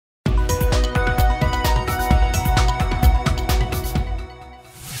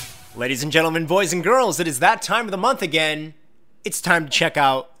Ladies and gentlemen, boys and girls, it is that time of the month again. It's time to check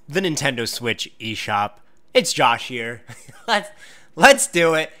out the Nintendo Switch eShop. It's Josh here. Let's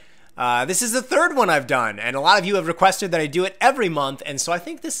do it. This is the third one I've done, and a lot of you have requested that I do it every month, and so I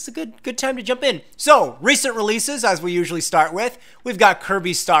think this is a good time to jump in. So, recent releases, as we usually start with, we've got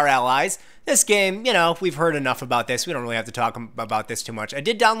Kirby Star Allies. This game, you know, we've heard enough about this. We don't really have to talk about this too much. I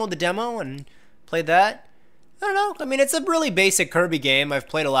did download the demo and played that. I don't know. I mean, it's a really basic Kirby game. I've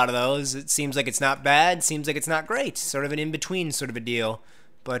played a lot of those. It seems like it's not bad. Seems like it's not great. Sort of an in-between sort of a deal.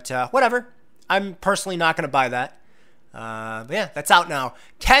 But whatever. I'm personally not going to buy that. But yeah, that's out now.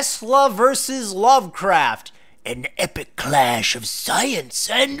 Tesla versus Lovecraft. An epic clash of science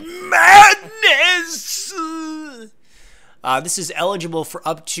and madness. This is eligible for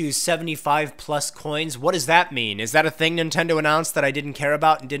up to 75 plus coins. What does that mean? Is that a thing Nintendo announced that I didn't care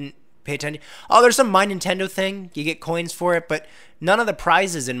about and didn't pay attention? Oh, there's some My Nintendo thing. You get coins for it, but none of the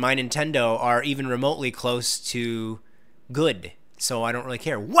prizes in My Nintendo are even remotely close to good. So I don't really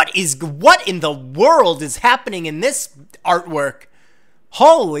care. What in the world is happening in this artwork?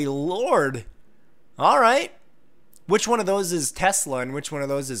 Holy Lord. All right. Which one of those is Tesla and which one of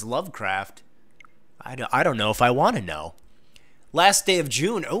those is Lovecraft? I don't know if I want to know. Last day of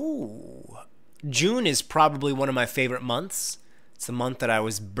June. Oh, June is probably one of my favorite months. It's the month that I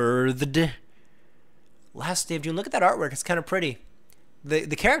was birthed. Last day of June. Look at that artwork. It's kind of pretty. The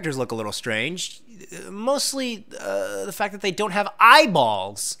characters look a little strange. Mostly the fact that they don't have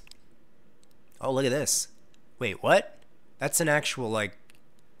eyeballs. Oh, look at this. Wait, what? That's an actual, like...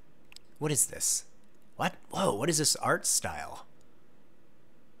 What is this? What? Whoa, what is this art style?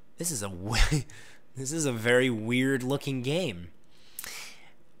 This is a very weird looking game.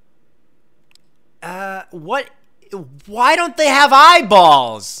 What? Why don't they have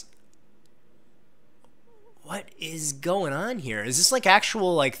eyeballs? What is going on here? Is this like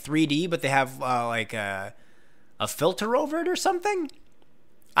actual like 3D, but they have like a filter over it or something?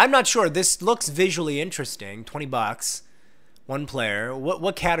 I'm not sure. This looks visually interesting. $20, one player.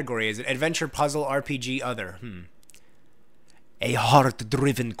 What category is it? Adventure, puzzle, RPG, other. A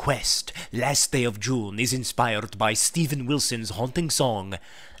heart-driven quest, last day of June, is inspired by Steven Wilson's haunting song,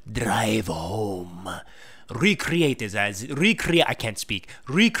 Drive Home. Recreated as an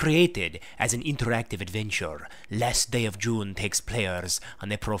interactive adventure, Last Day of June takes players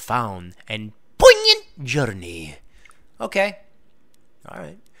on a profound and poignant journey. Okay.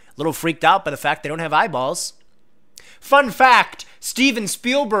 Alright. A little freaked out by the fact they don't have eyeballs. Fun fact, Steven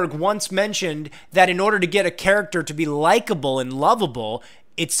Spielberg once mentioned that in order to get a character to be likable and lovable,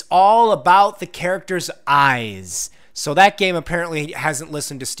 it's all about the character's eyes. So that game apparently hasn't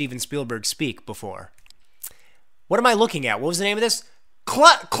listened to Steven Spielberg speak before. What am I looking at? What was the name of this?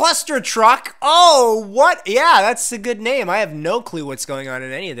 Cluster Truck. Oh, what? Yeah, that's a good name. I have no clue what's going on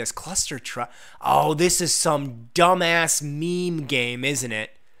in any of this. Cluster Truck. Oh, this is some dumbass meme game, isn't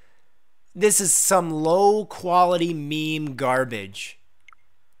it? This is some low-quality meme garbage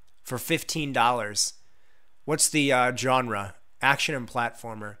for $15. What's the genre? Action and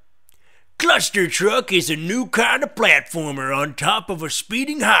platformer. Cluster Truck is a new kind of platformer on top of a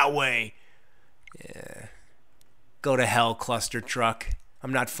speeding highway. Yeah. Go to hell, Cluster Truck.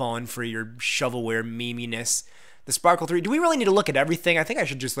 I'm not falling for your shovelware meminess. The Sparkle 3. Do we really need to look at everything? I think I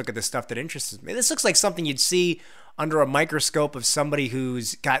should just look at the stuff that interests me. This looks like something you'd see under a microscope of somebody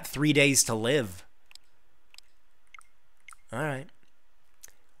who's got 3 days to live. All right.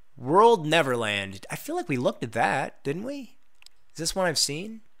 World Neverland. I feel like we looked at that, didn't we? Is this one I've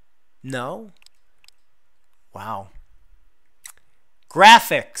seen? No. Wow.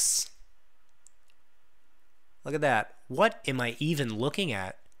 Graphics. Look at that. What am I even looking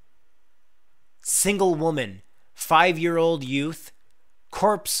at? Single woman, 5-year-old youth,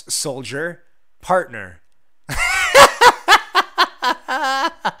 corpse soldier, partner.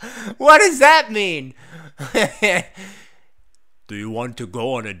 What does that mean? Do you want to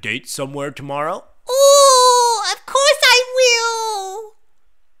go on a date somewhere tomorrow? Ooh, of course I will.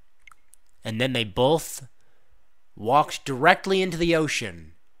 And then they both walked directly into the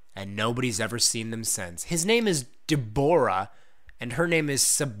ocean. And nobody's ever seen them since. His name is Deborah, and her name is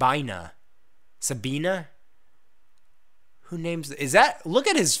Sabina. Sabina? Who names... Is that... Look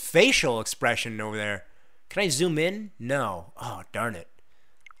at his facial expression over there. Can I zoom in? No. Oh, darn it.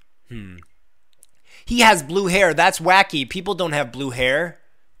 He has blue hair. That's wacky. People don't have blue hair.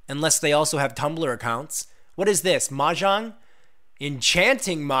 Unless they also have Tumblr accounts. What is this? Mahjong?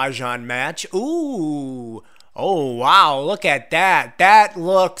 Enchanting Mahjong match. Ooh... Oh, wow, look at that. That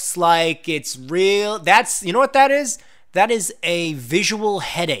looks like it's real. That's, you know what that is? That is a visual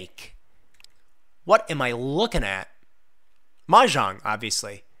headache. What am I looking at? Mahjong,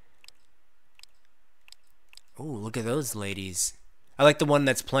 obviously. Oh, look at those ladies. I like the one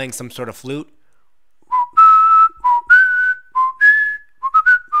that's playing some sort of flute.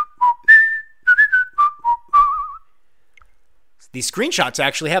 These screenshots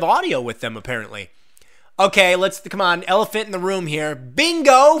actually have audio with them, apparently. Okay, come on, elephant in the room here.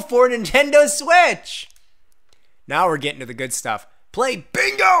 Bingo for Nintendo Switch! Now we're getting to the good stuff. Play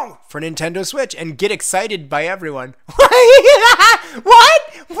bingo for Nintendo Switch and get excited by everyone. What?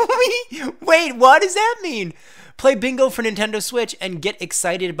 Wait, what does that mean? Play bingo for Nintendo Switch and get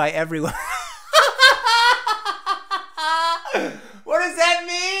excited by everyone. What does that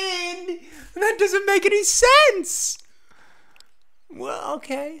mean? That doesn't make any sense. Well,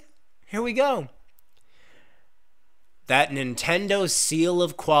 okay. Here we go. That Nintendo seal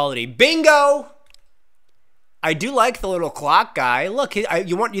of quality. Bingo! I do like the little clock guy. Look,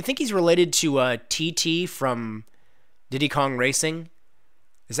 you think he's related to TT from Diddy Kong Racing?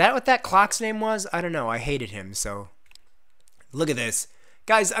 Is that what that clock's name was? I don't know. I hated him, so look at this.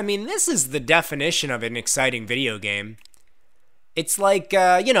 Guys, I mean, this is the definition of an exciting video game. It's like,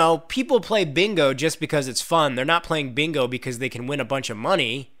 people play bingo just because it's fun. They're not playing bingo because they can win a bunch of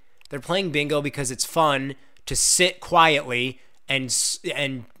money. They're playing bingo because it's fun to sit quietly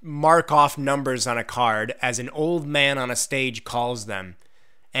and mark off numbers on a card as an old man on a stage calls them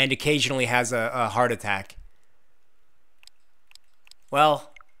and occasionally has a heart attack.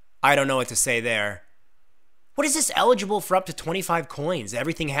 Well, I don't know what to say there. What is this? Eligible for up to 25 coins.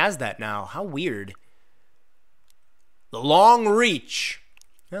 Everything has that now. How weird. The Long Reach.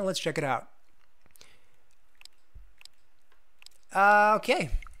 Well, let's check it out.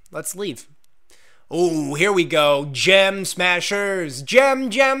 Okay, let's leave. Oh, here we go. Gem Smashers.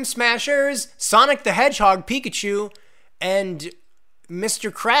 Gem Smashers. Sonic the Hedgehog, Pikachu, and Mr.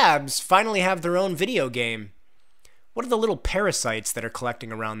 Krabs finally have their own video game. What are the little parasites that are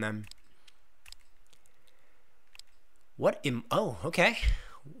collecting around them? Oh, okay.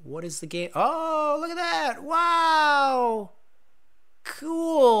 What is the game? Oh, look at that. Wow.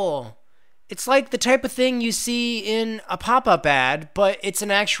 Cool. It's like the type of thing you see in a pop-up ad, but it's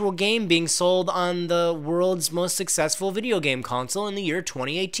an actual game being sold on the world's most successful video game console in the year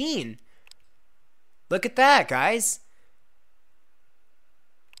 2018. Look at that, guys.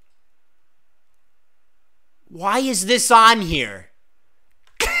 Why is this on here?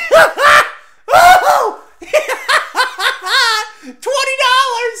 Oh! $20!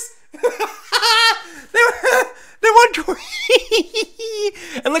 They want 20.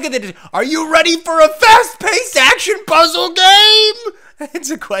 And look at this. Are you ready for a fast-paced action puzzle game? It's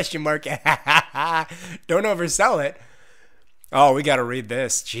a question mark. Don't oversell it. Oh, we got to read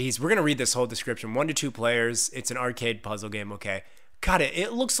this. Jeez, we're going to read this whole description. 1 to 2 players. It's an arcade puzzle game. Okay. God,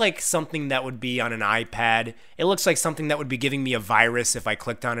 it looks like something that would be on an iPad. It looks like something that would be giving me a virus if I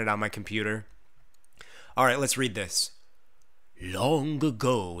clicked on it on my computer. All right, let's read this. Long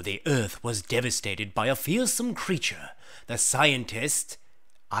ago, the Earth was devastated by a fearsome creature. The scientist,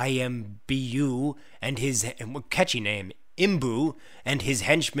 IMBU, and his catchy name, Imbu, and his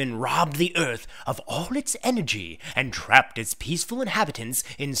henchmen robbed the Earth of all its energy and trapped its peaceful inhabitants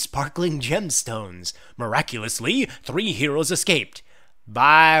in sparkling gemstones. Miraculously, 3 heroes escaped.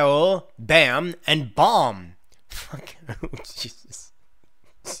 Bio, Bam, and Bomb. Fuck, Jesus.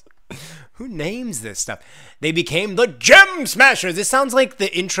 Who names this stuff? They became the Gem Smashers. This sounds like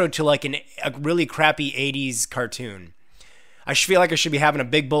the intro to like a really crappy 80s cartoon. I feel like I should be having a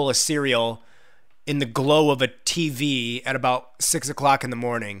big bowl of cereal in the glow of a TV at about 6 o'clock in the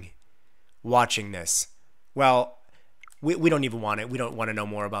morning watching this. Well, we don't even want it. We don't want to know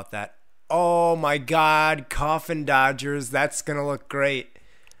more about that. Oh my God, Coffin Dodgers. That's going to look great.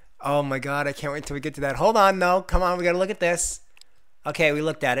 Oh my God, I can't wait till we get to that. Hold on though. Come on, we got to look at this. Okay, we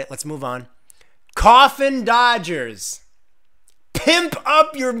looked at it. Let's move on. Coffin Dodgers. Pimp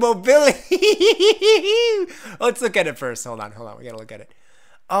up your mobility. Let's look at it first. Hold on. We got to look at it.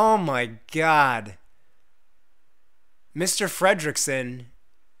 Oh my God. Mr. Fredrickson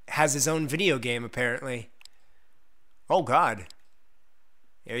has his own video game, apparently. Oh God.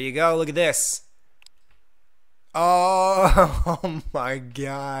 Here you go. Look at this. Oh my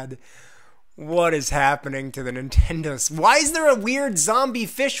God. What is happening to the Nintendo? Why is there a weird zombie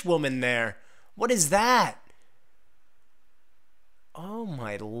fish woman there? What is that? Oh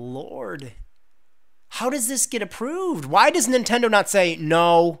my Lord. How does this get approved? Why does Nintendo not say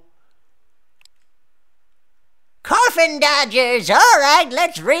no? Coffin Dodgers. All right,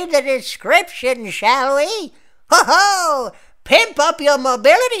 let's read the description, shall we? Ho ho! Pimp up your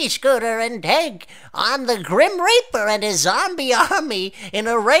mobility scooter and take on the Grim Reaper and his zombie army in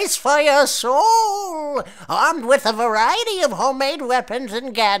a race for your soul. Armed with a variety of homemade weapons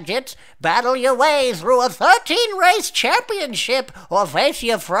and gadgets, battle your way through a 13-race championship or face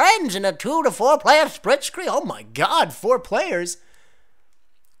your friends in a 2 to 4 player split screen. Oh my God, 4 players.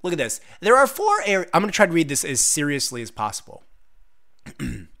 Look at this. There are 4 areas. I'm going to try to read this as seriously as possible.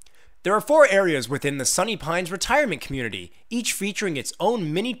 There are 4 areas within the Sunny Pines retirement community, each featuring its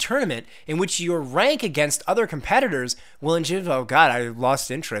own mini tournament in which your rank against other competitors will ensure. Oh God, I lost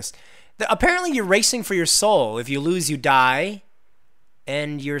interest. Apparently, you're racing for your soul. If you lose, you die,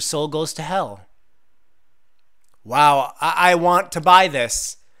 and your soul goes to hell. Wow, I want to buy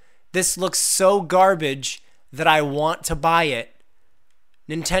this. This looks so garbage that I want to buy it.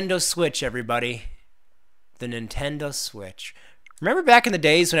 Nintendo Switch, everybody. The Nintendo Switch. Remember back in the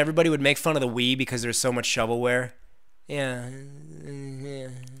days when everybody would make fun of the Wii because there's so much shovelware? Yeah.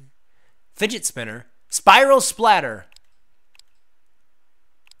 Fidget spinner. Spiral splatter.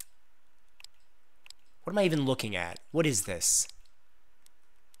 What am I even looking at? What is this?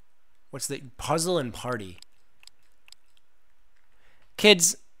 What's the puzzle and party?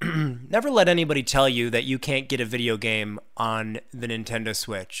 Kids, never let anybody tell you that you can't get a video game on the Nintendo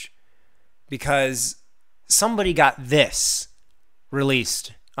Switch. Because somebody got this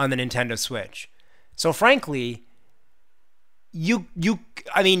released on the Nintendo Switch. So frankly,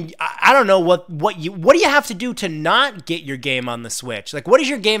 I mean, I don't know what do you have to do to not get your game on the Switch? Like, what does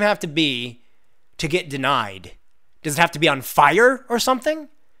your game have to be to get denied? Does it have to be on fire or something?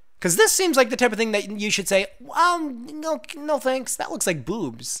 Because this seems like the type of thing that you should say, no thanks, that looks like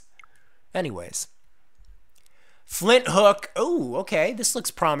boobs. Anyways. Flint Hook. Oh, okay, this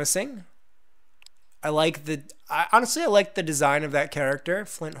looks promising. Honestly, I like the design of that character,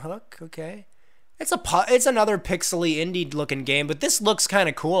 Flint Hook. Okay, it's another pixely indie looking game, but this looks kind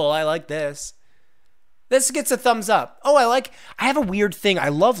of cool. I like this. This gets a thumbs up. Oh, I have a weird thing. I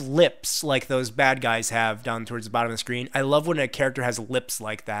love lips like those bad guys have down towards the bottom of the screen. I love when a character has lips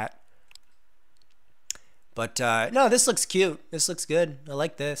like that. But no, this looks cute. This looks good. I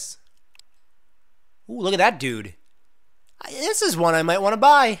like this. Ooh, look at that dude. This is one I might want to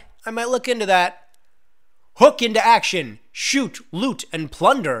buy. I might look into that. Hook into action, shoot, loot, and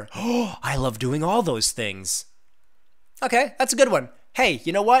plunder. Oh, I love doing all those things. Okay, that's a good one. Hey,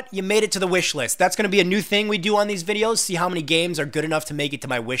 you know what? You made it to the wish list. That's going to be a new thing we do on these videos. See how many games are good enough to make it to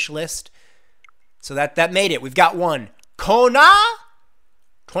my wish list. So that made it. We've got one. Kona?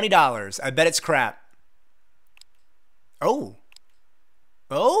 $20. I bet it's crap. Oh.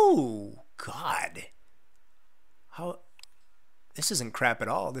 Oh, God. How... This isn't crap at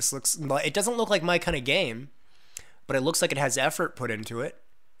all. It doesn't look like my kind of game, but it looks like it has effort put into it.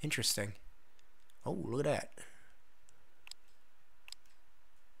 Interesting. Oh, look at that.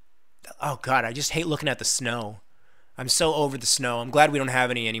 Oh, God, I just hate looking at the snow. I'm so over the snow. I'm glad we don't have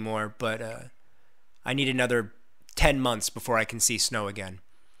any anymore, but I need another 10 months before I can see snow again.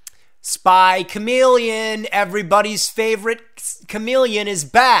 Spy Chameleon, everybody's favorite chameleon, is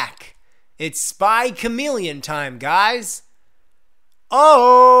back. It's Spy Chameleon time, guys.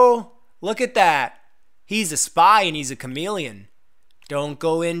 Oh, look at that. He's a spy and he's a chameleon. Don't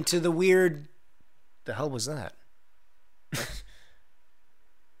go into the weird... The hell was that?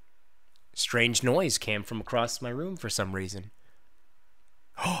 Strange noise came from across my room for some reason.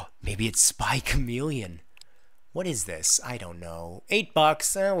 Oh, maybe it's Spy Chameleon. What is this? I don't know.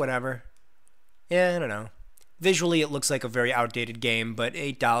 $8, whatever. Yeah, I don't know. Visually, it looks like a very outdated game, but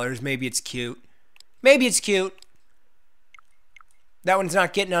 $8, maybe it's cute. Maybe it's cute. That one's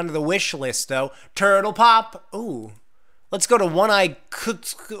not getting onto the wish list, though. Turtle Pop. Ooh. Let's go to One-Eye...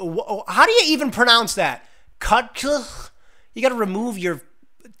 How do you even pronounce that? Cut... You gotta remove your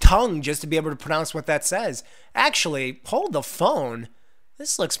tongue just to be able to pronounce what that says. Actually, hold the phone.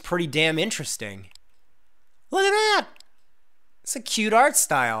 This looks pretty damn interesting. Look at that. It's a cute art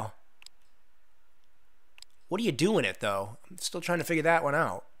style. What do you do in it, though? I'm still trying to figure that one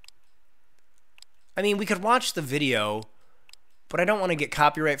out. I mean, we could watch the video... But I don't want to get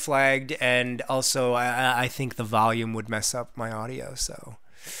copyright flagged, and also I think the volume would mess up my audio, so...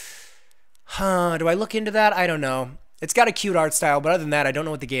 do I look into that? I don't know. It's got a cute art style, but other than that, I don't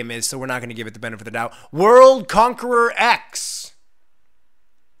know what the game is, so we're not going to give it the benefit of the doubt. World Conqueror X!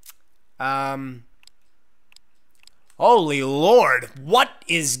 Holy Lord, what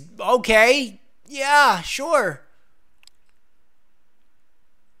is... Okay, yeah, sure.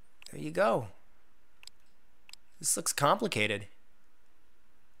 There you go. This looks complicated.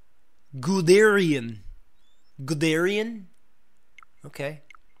 Guderian. Okay.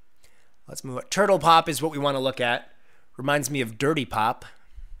 Let's move on. Turtle Pop is what we want to look at. Reminds me of Dirty Pop.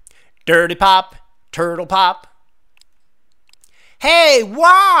 Dirty Pop, Turtle Pop. Hey,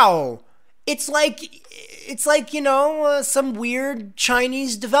 wow! It's like, you know, some weird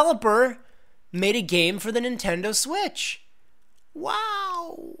Chinese developer made a game for the Nintendo Switch.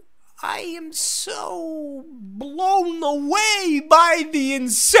 Wow! I am so blown away by the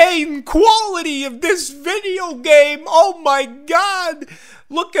insane quality of this video game. Oh my god!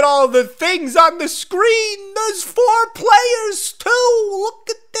 Look at all the things on the screen. There's 4 players too. Look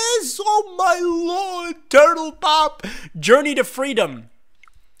at this. Oh my lord. Turtle Pop. Journey to Freedom.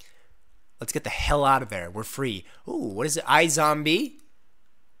 Let's get the hell out of there. We're free. Ooh, what is it? iZombie.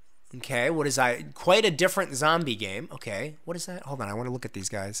 Okay, what is quite a different zombie game. Okay, what is that? Hold on, I want to look at these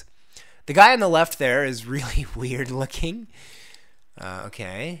guys. The guy on the left there is really weird looking.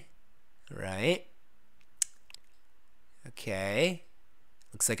 Okay. Right. Okay.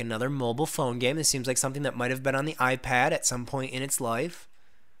 Looks like another mobile phone game. This seems like something that might have been on the iPad at some point in its life.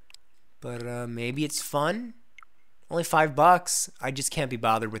 But maybe it's fun. Only $5. I just can't be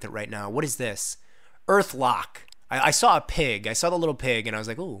bothered with it right now. What is this? Earthlock. I saw a pig. I saw the little pig and I was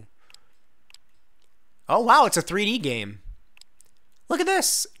like, ooh. Oh, wow, it's a 3D game. Look at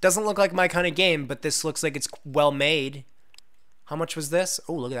this. Doesn't look like my kind of game, but this looks like it's well made. How much was this?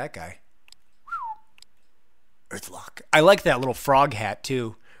 Oh, look at that guy. Earthlock. I like that little frog hat,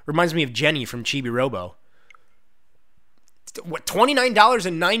 too. Reminds me of Jenny from Chibi Robo. What,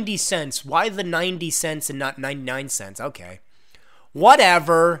 $29.90? Why the 90 cents and not 99 cents? Okay.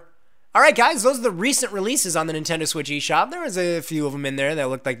 Whatever. All right, guys, those are the recent releases on the Nintendo Switch eShop. There was a few of them in there that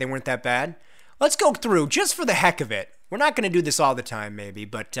looked like they weren't that bad. Let's go through, just for the heck of it. We're not going to do this all the time, maybe,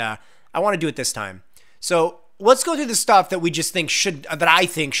 but I want to do it this time. So let's go through the stuff that we just think that I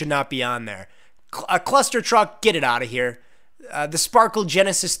think should not be on there. A cluster truck, get it out of here. The Sparkle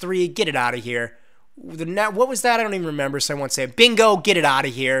Genesis 3, get it out of here. What was that? I don't even remember, so I won't say it. Bingo, get it out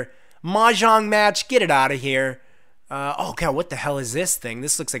of here. Mahjong match, get it out of here. Oh, God, what the hell is this thing?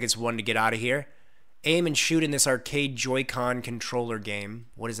 This looks like it's one to get out of here. Aim and shoot in this arcade Joy-Con controller game.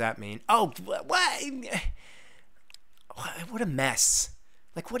 What does that mean? Oh, what? What a mess.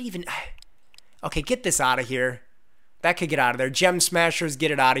 Like, what even? Okay, get this out of here. That could get out of there. Gem Smashers,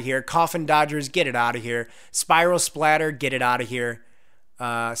 get it out of here. Coffin Dodgers, get it out of here. Spiral Splatter, get it out of here.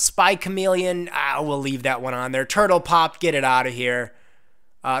 Spy Chameleon, we'll leave that one on there. Turtle Pop, get it out of here.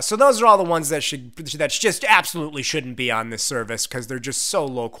 So those are all the ones that just absolutely shouldn't be on this service because they're just so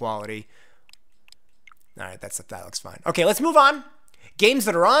low quality. All right, that looks fine. Okay, let's move on. Games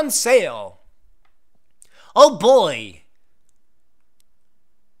that are on sale. Oh boy.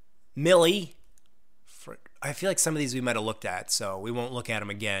 Millie. I feel like some of these we might have looked at, so we won't look at them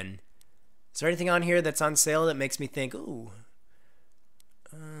again. Is there anything on here that's on sale that makes me think, ooh.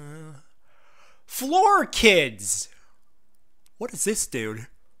 Floor Kids. What is this, dude?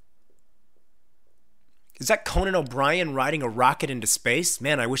 Is that Conan O'Brien riding a rocket into space?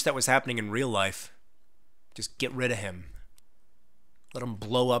 Man, I wish that was happening in real life. Just get rid of him. Let him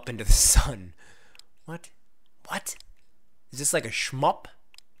blow up into the sun. What? What? Is this like a shmup?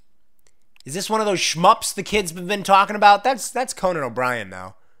 Is this one of those shmups the kids have been talking about? That's Conan O'Brien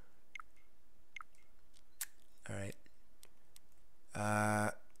now. All right.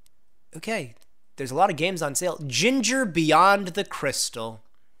 Okay. There's a lot of games on sale. Ginger Beyond the Crystal.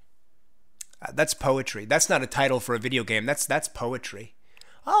 That's poetry. That's not a title for a video game. That's poetry.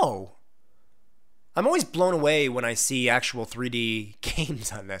 Oh. I'm always blown away when I see actual 3D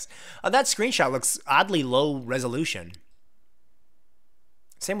games on this. That screenshot looks oddly low resolution.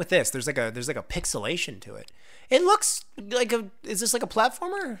 Same with this. There's like a pixelation to it. It looks like is this like a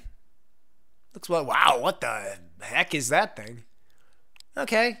platformer? Looks like, wow, what the heck is that thing?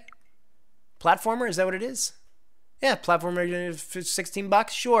 Okay. Platformer, is that what it is? Yeah, platformer for $16,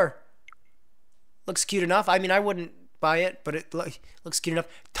 sure. Looks cute enough. I mean, I wouldn't buy it, but it looks cute enough.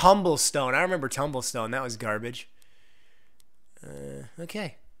 Tumblestone. I remember Tumblestone. That was garbage.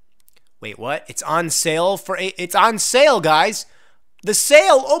 Okay. Wait, what? It's on sale it's on sale, guys. The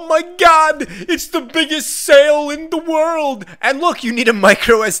sale, oh my god, it's the biggest sale in the world. And look, you need a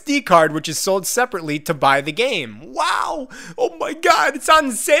micro SD card, which is sold separately to buy the game. Wow, oh my god, it's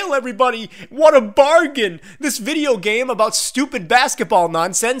on sale, everybody. What a bargain. This video game about stupid basketball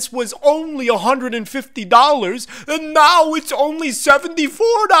nonsense was only $150, and now it's only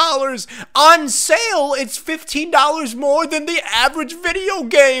 $74. On sale, it's $15 more than the average video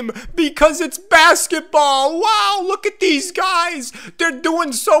game because it's basketball. Wow, look at these guys. They're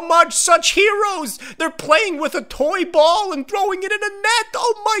doing so much, such heroes. They're playing with a toy ball and throwing it in a net.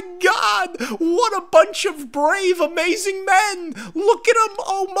 Oh my God, what a bunch of brave, amazing men. Look at them.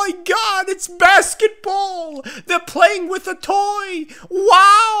 Oh my God, it's basketball. They're playing with a toy.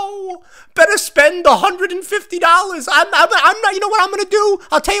 Wow. Better spend $150. I'm not, you know what I'm going to do?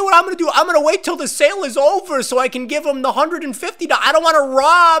 I'll tell you what I'm going to do. I'm going to wait till the sale is over so I can give them the $150. I don't want to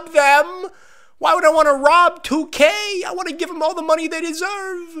rob them. Why would I want to rob 2K? I want to give them all the money they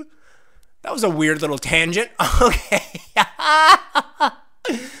deserve. That was a weird little tangent. Okay.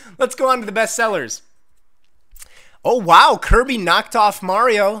 Let's go on to the best sellers. Oh, wow. Kirby knocked off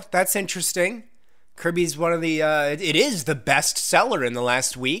Mario. That's interesting. Kirby's one of the, it is the best seller in the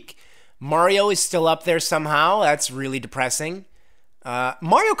last week. Mario is still up there somehow. That's really depressing.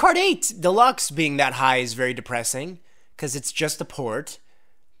 Mario Kart 8 Deluxe being that high is very depressing because it's just a port.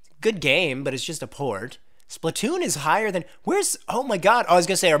 Good game, but it's just a port. Splatoon is higher than... Where's... Oh my God. Oh, I was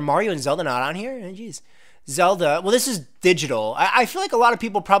going to say, are Mario and Zelda not on here? Jeez. Zelda... Well, this is digital. I feel like a lot of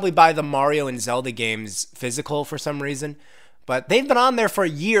people probably buy the Mario and Zelda games physical for some reason. But they've been on there for a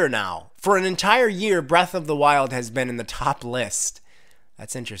year now. For an entire year, Breath of the Wild has been in the top list.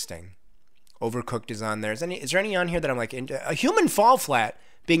 That's interesting. Overcooked is on there. Is there any on here that I'm like... A Human Fall Flat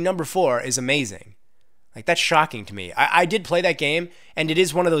being number 4 is amazing. Like, that's shocking to me. I did play that game, and it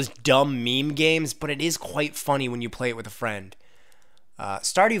is one of those dumb meme games, but it is quite funny when you play it with a friend.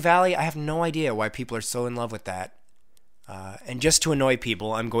 Stardew Valley, I have no idea why people are so in love with that. And just to annoy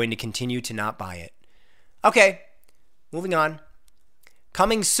people, I'm going to continue to not buy it. Okay, moving on.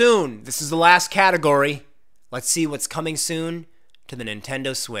 Coming soon. This is the last category. Let's see what's coming soon to the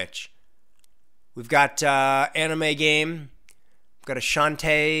Nintendo Switch. We've got anime game. We've got a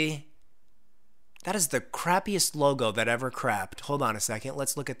Shantae... That is the crappiest logo that ever crapped. Hold on a second.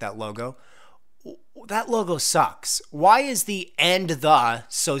 Let's look at that logo. That logo sucks. Why is the and the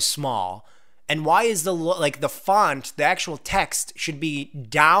so small? And why is the font, the actual text should be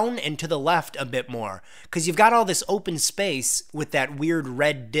down and to the left a bit more? Because you've got all this open space with that weird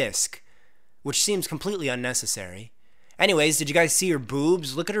red disc, which seems completely unnecessary. Anyways, did you guys see her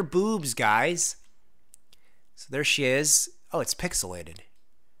boobs? Look at her boobs, guys. So there she is. Oh, it's pixelated.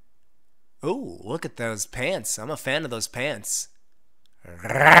 Ooh, look at those pants. I'm a fan of those pants.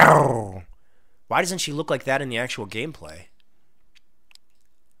 Why doesn't she look like that in the actual gameplay?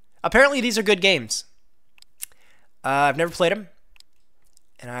 Apparently, these are good games. I've never played them.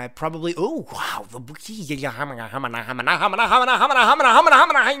 And I probably... Ooh, wow.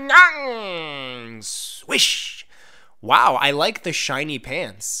 Swish. Wow, I like the shiny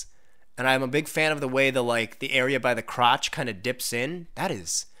pants. And I'm a big fan of the way the area by the crotch kind of dips in. That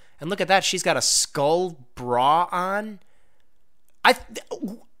is... And look at that, she's got a skull bra on.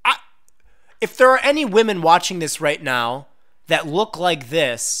 If there are any women watching this right now that look like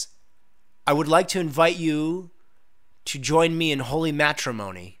this, I would like to invite you to join me in holy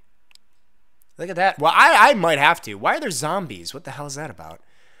matrimony. Look at that. Well, I might have to. Why are there zombies? What the hell is that about?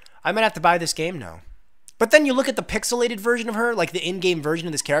 I might have to buy this game now. But then you look at the pixelated version of her, like the in-game version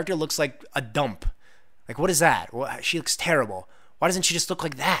of this character looks like a dump. Like, what is that? Well, she looks terrible. Why doesn't she just look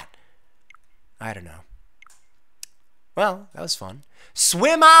like that? I don't know. Well, that was fun.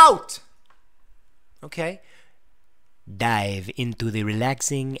 Swim out! Okay. Dive into the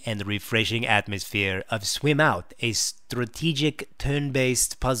relaxing and refreshing atmosphere of Swim Out, a strategic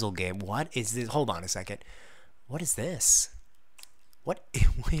turn-based puzzle game. What is this? Hold on a second. What is this? What?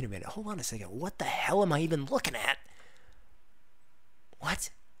 Wait a minute. Hold on a second. What the hell am I even looking at? What?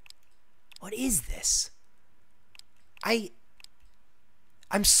 What is this?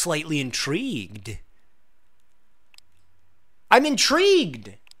 I'm slightly intrigued. I'm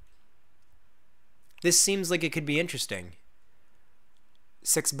intrigued! This seems like it could be interesting.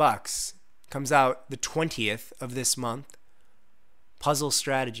 $6. Comes out the 20th of this month. Puzzle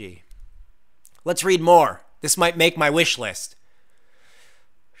strategy. Let's read more. This might make my wish list.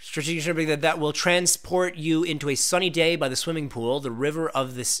 Strategic strategy that will transport you into a sunny day by the swimming pool, the river or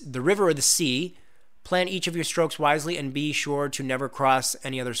the sea. Plan each of your strokes wisely and be sure to never cross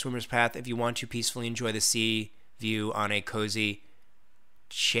any other swimmer's path if you want to peacefully enjoy the sea view on a cozy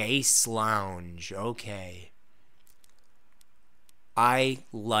chase lounge. Okay. I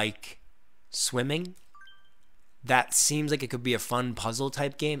like swimming. That seems like it could be a fun puzzle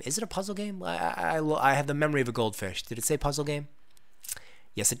type game. Is it a puzzle game? I have the memory of a goldfish. Did it say puzzle game?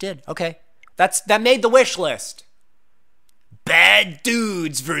 Yes, it did. Okay. That made the wish list. Bad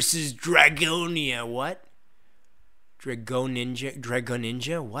dudes versus Dragonia. What? Dragon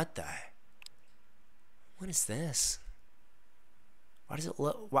Ninja? What the? What is this? Why does it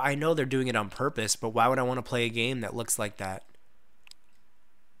look... Well, I know they're doing it on purpose, but why would I want to play a game that looks like that?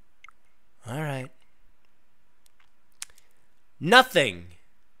 All right. Nothing.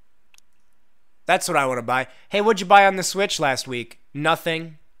 That's what I want to buy. Hey, what'd you buy on the Switch last week?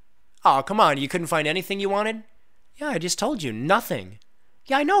 Nothing. Oh, come on. You couldn't find anything you wanted? Yeah, I just told you. Nothing.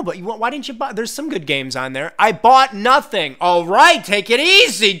 Yeah, I know, but why didn't you buy? There's some good games on there. I bought nothing. All right, take it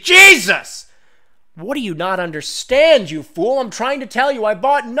easy. Jesus! What do you not understand, you fool? I'm trying to tell you I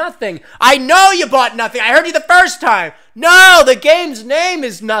bought nothing. I know you bought nothing. I heard you the first time. No, the game's name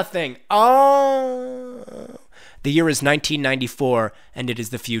is Nothing. Oh. The year is 1994, and it is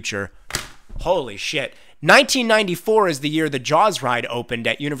the future. Holy shit. 1994 is the year the Jaws ride opened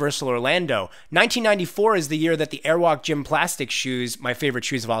at Universal Orlando. 1994 is the year that the Airwalk Gym plastic shoes, my favorite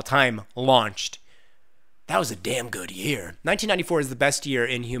shoes of all time, launched. That was a damn good year. 1994 is the best year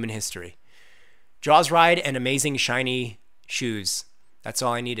in human history. Jaws ride and amazing shiny shoes. That's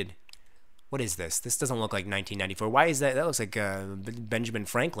all I needed. What is this? This doesn't look like 1994. Why is that? That looks like Benjamin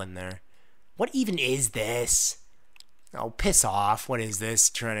Franklin there. What even is this? Oh, piss off. What is this?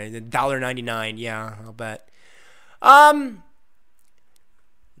 Trying to $1.99. Yeah, I'll bet.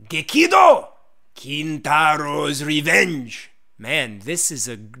 Gekido! Kintaro's Revenge. Man, this is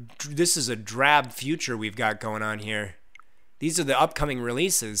a drab future we've got going on here. These are the upcoming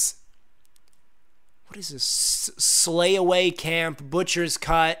releases. What is this? Slay Away Camp, Butcher's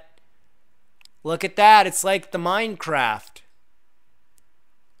Cut. Look at that. It's like the Minecraft.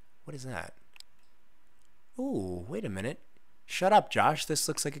 What is that? Ooh, wait a minute. Shut up, Josh. This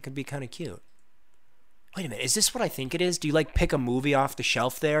looks like it could be kind of cute. Wait a minute. Is this what I think it is? Do you like pick a movie off the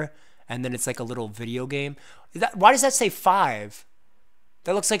shelf there and then it's like a little video game? Why does that say 5?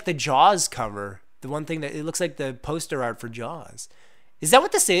 That looks like the Jaws cover. The one thing that it looks like the poster art for Jaws. Is that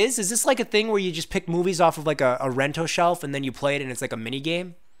what this is? Is this like a thing where you just pick movies off of like a rento shelf and then you play it and it's like a mini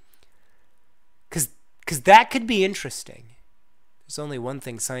game? Cause that could be interesting. There's only one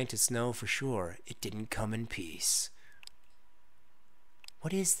thing scientists know for sure. It didn't come in peace.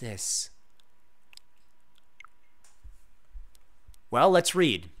 What is this? Well, let's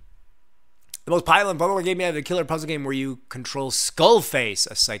read. The most popular and popular game yet, the killer puzzle game where you control Skullface,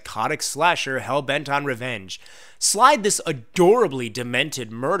 a psychotic slasher hell-bent on revenge. Slide this adorably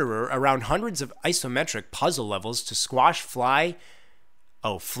demented murderer around hundreds of isometric puzzle levels to squash flay.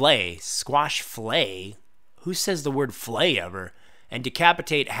 Who says the word flay ever? And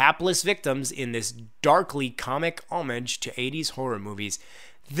decapitate hapless victims in this darkly comic homage to 80s horror movies.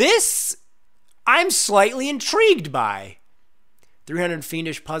 This, I'm slightly intrigued by. 300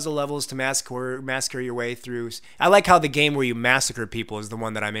 fiendish puzzle levels to massacre your way through. I like how the game where you massacre people is the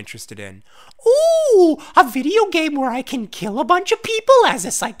one that I'm interested in. Ooh, a video game where I can kill a bunch of people as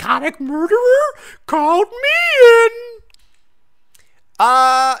a psychotic murderer? Count me in.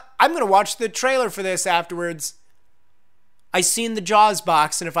 I'm going to watch the trailer for this afterwards. I seen the Jaws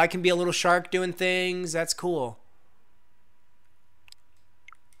box, and if I can be a little shark doing things, that's cool.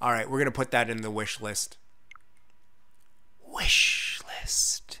 All right, we're going to put that in the wish list. Wish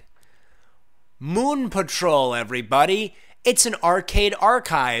list. Moon Patrol, everybody. It's an arcade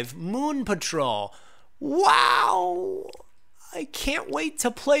archive. Moon Patrol. Wow. I can't wait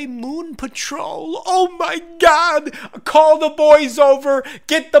to play Moon Patrol. Oh my God. Call the boys over.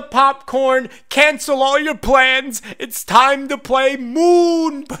 Get the popcorn. Cancel all your plans. It's time to play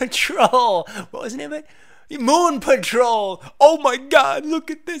Moon Patrol. What was the name of it? Moon Patrol. Oh my God.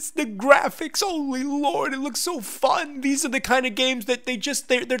 Look at this. The graphics. Holy Lord. It looks so fun. These are the kind of games that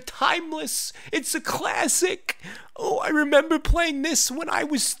they're timeless. It's a classic. Oh, I remember playing this when I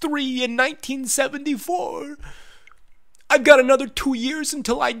was 3 in 1974. I've got another 2 years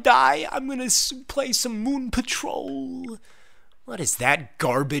until I die. I'm going to play some Moon Patrol. What is that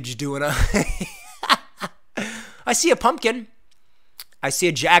garbage doing? I see a pumpkin.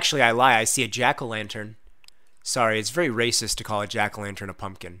 Actually, I lie. I see a jack-o'-lantern. Sorry, it's very racist to call a jack-o'-lantern a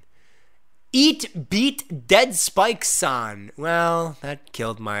pumpkin. Eat, beat, dead spike son. Well, that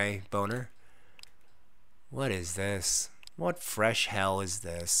killed my boner. What is this? What fresh hell is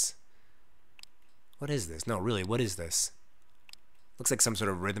this? What is this? No, really, what is this? Looks like some sort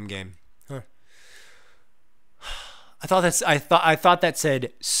of rhythm game. Huh. I thought that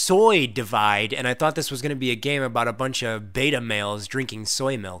said soy divide, and I thought this was going to be a game about a bunch of beta males drinking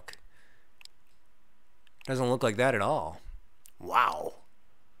soy milk. Doesn't look like that at all. Wow.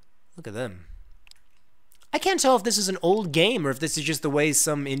 Look at them. I can't tell if this is an old game or if this is just the way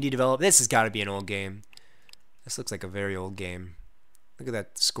some indie developer. This has got to be an old game. This looks like a very old game. Look at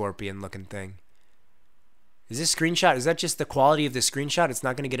that scorpion looking thing. Is this screenshot? Is that just the quality of the screenshot? It's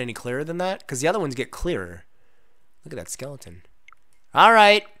not going to get any clearer than that? Because the other ones get clearer. Look at that skeleton. All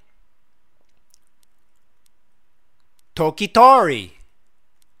right. Tokitori.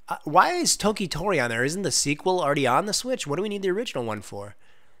 Why is Toki Tori on there? Isn't the sequel already on the Switch? What do we need the original one for?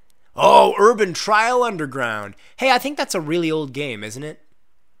 Oh, Urban Trial Underground. Hey, I think that's a really old game, isn't it?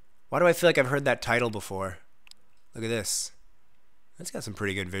 Why do I feel like I've heard that title before? Look at this. That's got some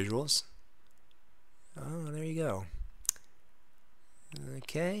pretty good visuals. Oh, there you go.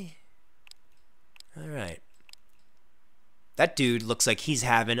 Okay. Alright. That dude looks like he's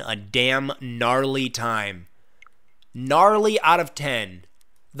having a damn gnarly time. Gnarly out of 10.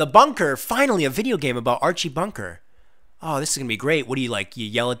 The Bunker, finally a video game about Archie Bunker. Oh, this is going to be great. What do you like? You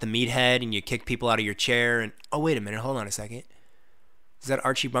yell at the meathead and you kick people out of your chair and... Oh, wait a minute. Hold on a second. Is that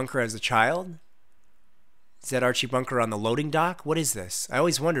Archie Bunker as a child? Is that Archie Bunker on the loading dock? What is this? I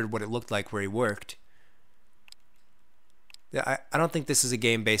always wondered what it looked like where he worked. I don't think this is a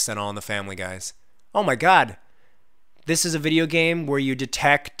game based on All in the Family, guys. Oh my god. This is a video game where you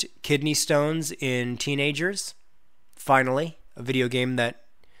detect kidney stones in teenagers. Finally, a video game that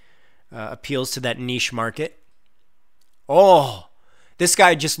appeals to that niche market. Oh, this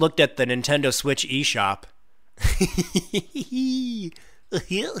guy just looked at the Nintendo Switch eShop.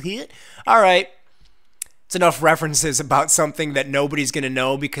 All right. It's enough references about something that nobody's going to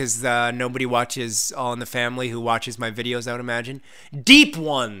know because nobody watches All in the Family who watches my videos, I would imagine. Deep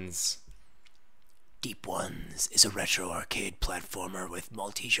Ones. Deep Ones is a retro arcade platformer with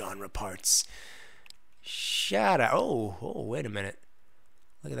multi-genre parts. Shut up. Oh, wait a minute.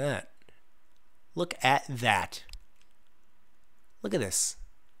 Look at that. Look at that. Look at this.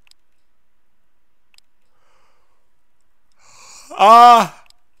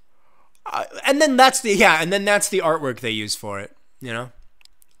 And then that's the artwork they use for it, you know?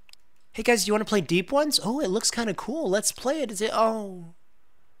 Hey guys, do you want to play Deep Ones? Oh, it looks kind of cool. Let's play it. Is it? Oh.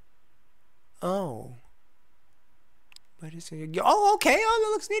 What is it? Oh, okay. Oh,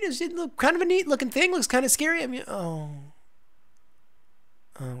 that looks neat. It's kind of a neat looking thing. Looks kind of scary. I mean,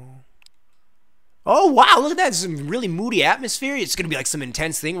 Oh, wow, look at that. It's some really moody atmosphere. It's going to be like some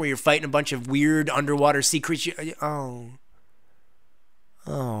intense thing where you're fighting a bunch of weird underwater sea creatures. Oh.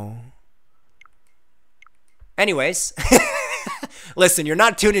 Anyways, listen, you're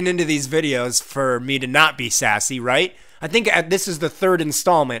not tuning into these videos for me to not be sassy, right? I think this is the third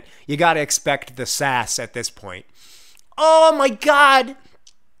installment. You got to expect the sass at this point. Oh my god!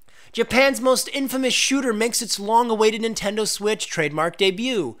 Japan's most infamous shooter makes its long-awaited Nintendo Switch trademark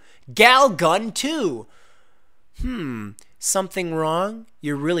debut. Gal Gun 2. Something wrong?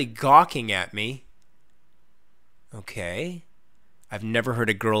 You're really gawking at me. Okay. I've never heard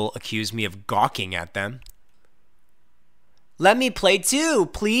a girl accuse me of gawking at them. Let me play too.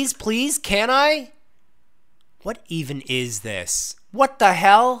 Please, please, can I? What even is this? What the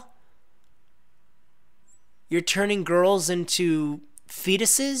hell? You're turning girls into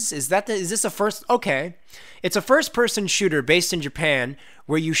fetuses? Is this a first? Okay. It's a first-person shooter based in Japan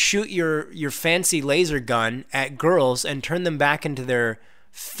where you shoot your fancy laser gun at girls and turn them back into their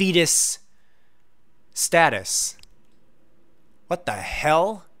fetus status. What the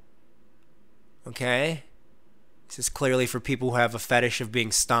hell? Okay. This is clearly for people who have a fetish of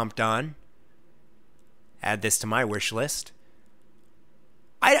being stomped on. Add this to my wish list.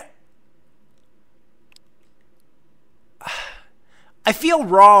 I feel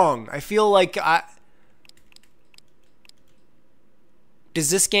wrong. I feel like Does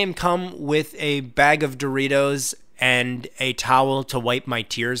this game come with a bag of Doritos and a towel to wipe my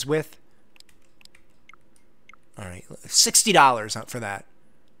tears with? All right, $60 for that.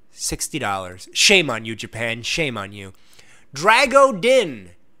 $60. Shame on you, Japan. Shame on you. Drago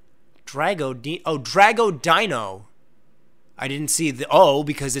Dino. I didn't see the O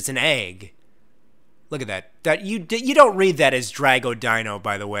because it's an egg. Look at that. You don't read that as Drago Dino,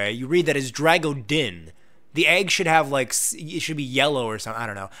 by the way. You read that as Drago Din. The egg should have it should be yellow or something. I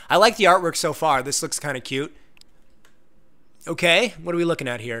don't know. I like the artwork so far. This looks kind of cute. Okay, what are we looking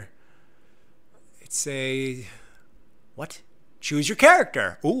at here? It's a... What? Choose your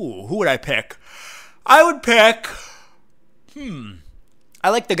character. Ooh, who would I pick? I would pick... I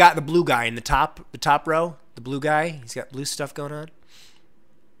like the blue guy in the top row. The blue guy. He's got blue stuff going on.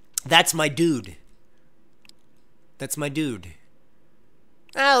 That's my dude. That's my dude.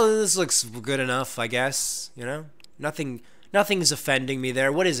 Oh, this looks good enough, I guess. You know? Nothing's offending me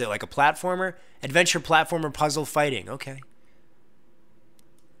there. What is it, like a platformer? Adventure platformer puzzle fighting. Okay.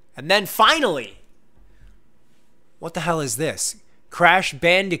 And then finally... What the hell is this? Crash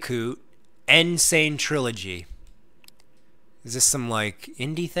Bandicoot Insane Trilogy. Is this some, like,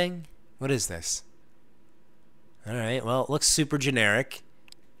 indie thing? What is this? Alright, well, it looks super generic.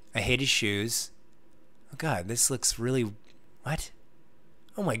 I hate his shoes. Oh, God, this looks really... What?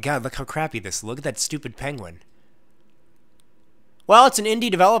 Oh, my God, look how crappy this looks. Look at that stupid penguin. Well, it's an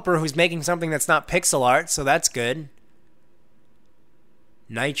indie developer who's making something that's not pixel art, so that's good.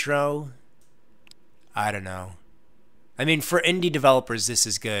 Nitro. I don't know. I mean, for indie developers, this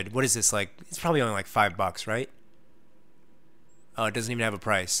is good. What is this like? It's probably only like $5, right? Oh, it doesn't even have a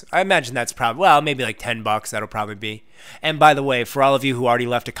price. I imagine that's probably, well, maybe like $10 that'll probably be. And by the way, for all of you who already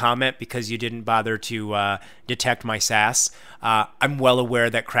left a comment because you didn't bother to detect my sass, I'm well aware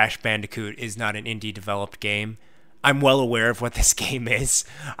that Crash Bandicoot is not an indie developed game. I'm well aware of what this game is.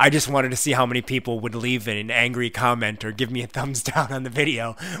 I just wanted to see how many people would leave an angry comment or give me a thumbs down on the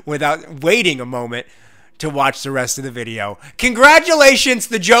video without waiting a moment to watch the rest of the video. Congratulations,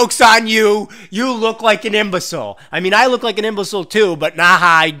 the joke's on you. You look like an imbecile. I mean, I look like an imbecile too, but nah,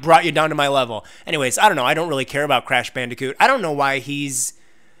 I brought you down to my level. Anyways, I don't know. I don't really care about Crash Bandicoot. I don't know why he's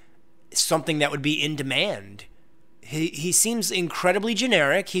something that would be in demand. He seems incredibly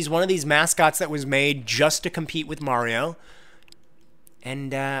generic. He's one of these mascots that was made just to compete with Mario.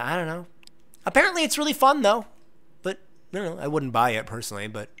 And I don't know. Apparently it's really fun though. But I don't know, I wouldn't buy it personally,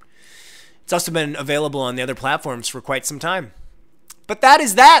 but it's also been available on the other platforms for quite some time. But that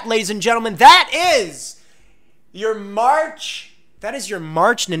is that, ladies and gentlemen. That is your March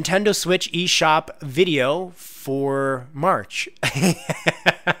Nintendo Switch eShop video for March.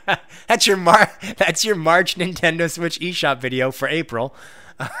 That's your March Nintendo Switch eShop video for April.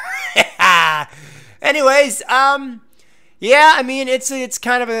 Anyways, yeah, I mean, it's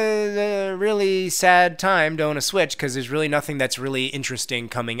kind of a really sad time to own a Switch because there's really nothing that's really interesting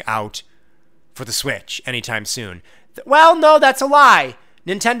coming out for the Switch anytime soon. Well, no, that's a lie.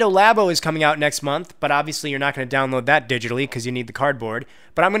 Nintendo Labo is coming out next month, but obviously you're not going to download that digitally because you need the cardboard.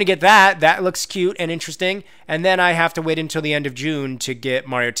 But I'm going to get that. That looks cute and interesting. And then I have to wait until the end of June to get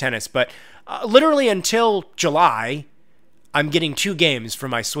Mario Tennis. But literally until July, I'm getting 2 games for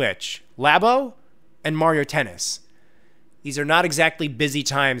my Switch. Labo and Mario Tennis. These are not exactly busy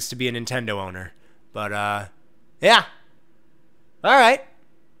times to be a Nintendo owner. But, yeah. All right.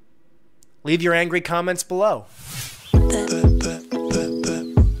 Leave your angry comments below.